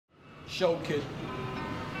Sho Kid.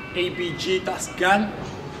 ABG, that's gun.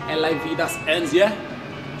 LIV, that's ends, yeah?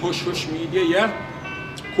 hushushmedia, yeah?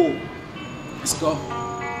 Cool. Let's go.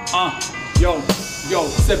 Yo,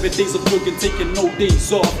 7 days of working, taking no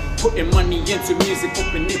days off. Putting money into music,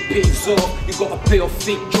 hoping it pays off. You gotta pay off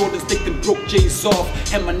fake Jordans, take them broke J's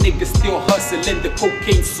off. And my niggas still hustling, the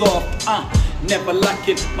cocaine soft. Never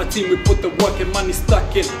lacking, my team we put the work and money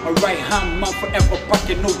stuck in. My right hand man forever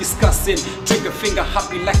packing, no discussing. Trigger finger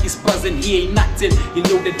happy like he's buzzing, he ain't acting. He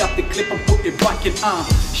loaded up the clip and put it back in.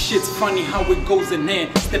 Shit's funny how it goes in here.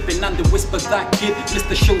 Stepping on the whisper, that kid,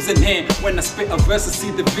 Mr. Show's in here. When I spit a verse, I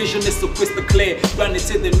see the vision, it's so crystal clear.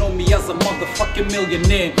 Granted, they know me as a motherfucking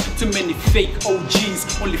millionaire. Too many fake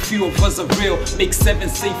OGs, only few of us are real. Make 7,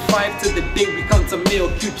 say 5 till the day we count a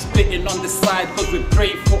meal. Keep spitting on the side, cause we pray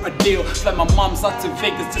for a deal. Like my mom's out to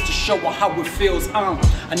Vegas just to show her how it feels.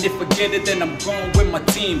 And if I get it, then I'm going with my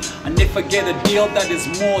team. And if I get a deal, that is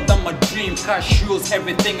more than my dream. Cash rules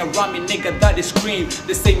everything around me, nigga, that is cream.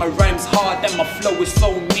 They say my rhyme's hard and my flow is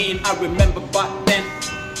so mean. I remember back then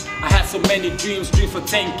I had so many dreams for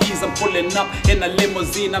 10 keys. I'm pulling up in a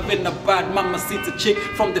limousine. I've been a bad mama seat, a chick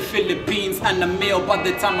from the Philippines. And a male by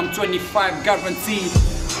the time I'm 25, guaranteed.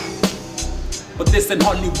 But this in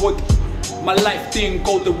Hollywood, my life didn't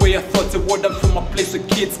go the way I thought it would. I'm from a place with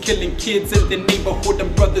kids killing kids in the neighborhood,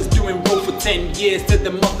 and brothers doing road for 10 years till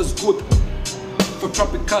the mother's good. For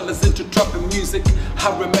dropping colors into dropping music. I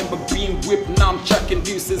remember being whipped, now I'm chucking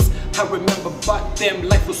deuces. I remember back then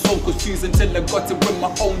life was so confusing till I got it with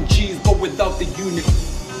my own G's, but without the unit.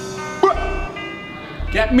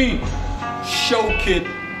 Get me? Sho Kid.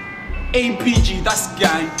 APG, that's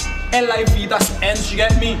gang. LIV, that's ends, you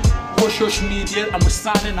get me? hushushmedia, and we're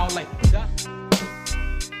signing out like that.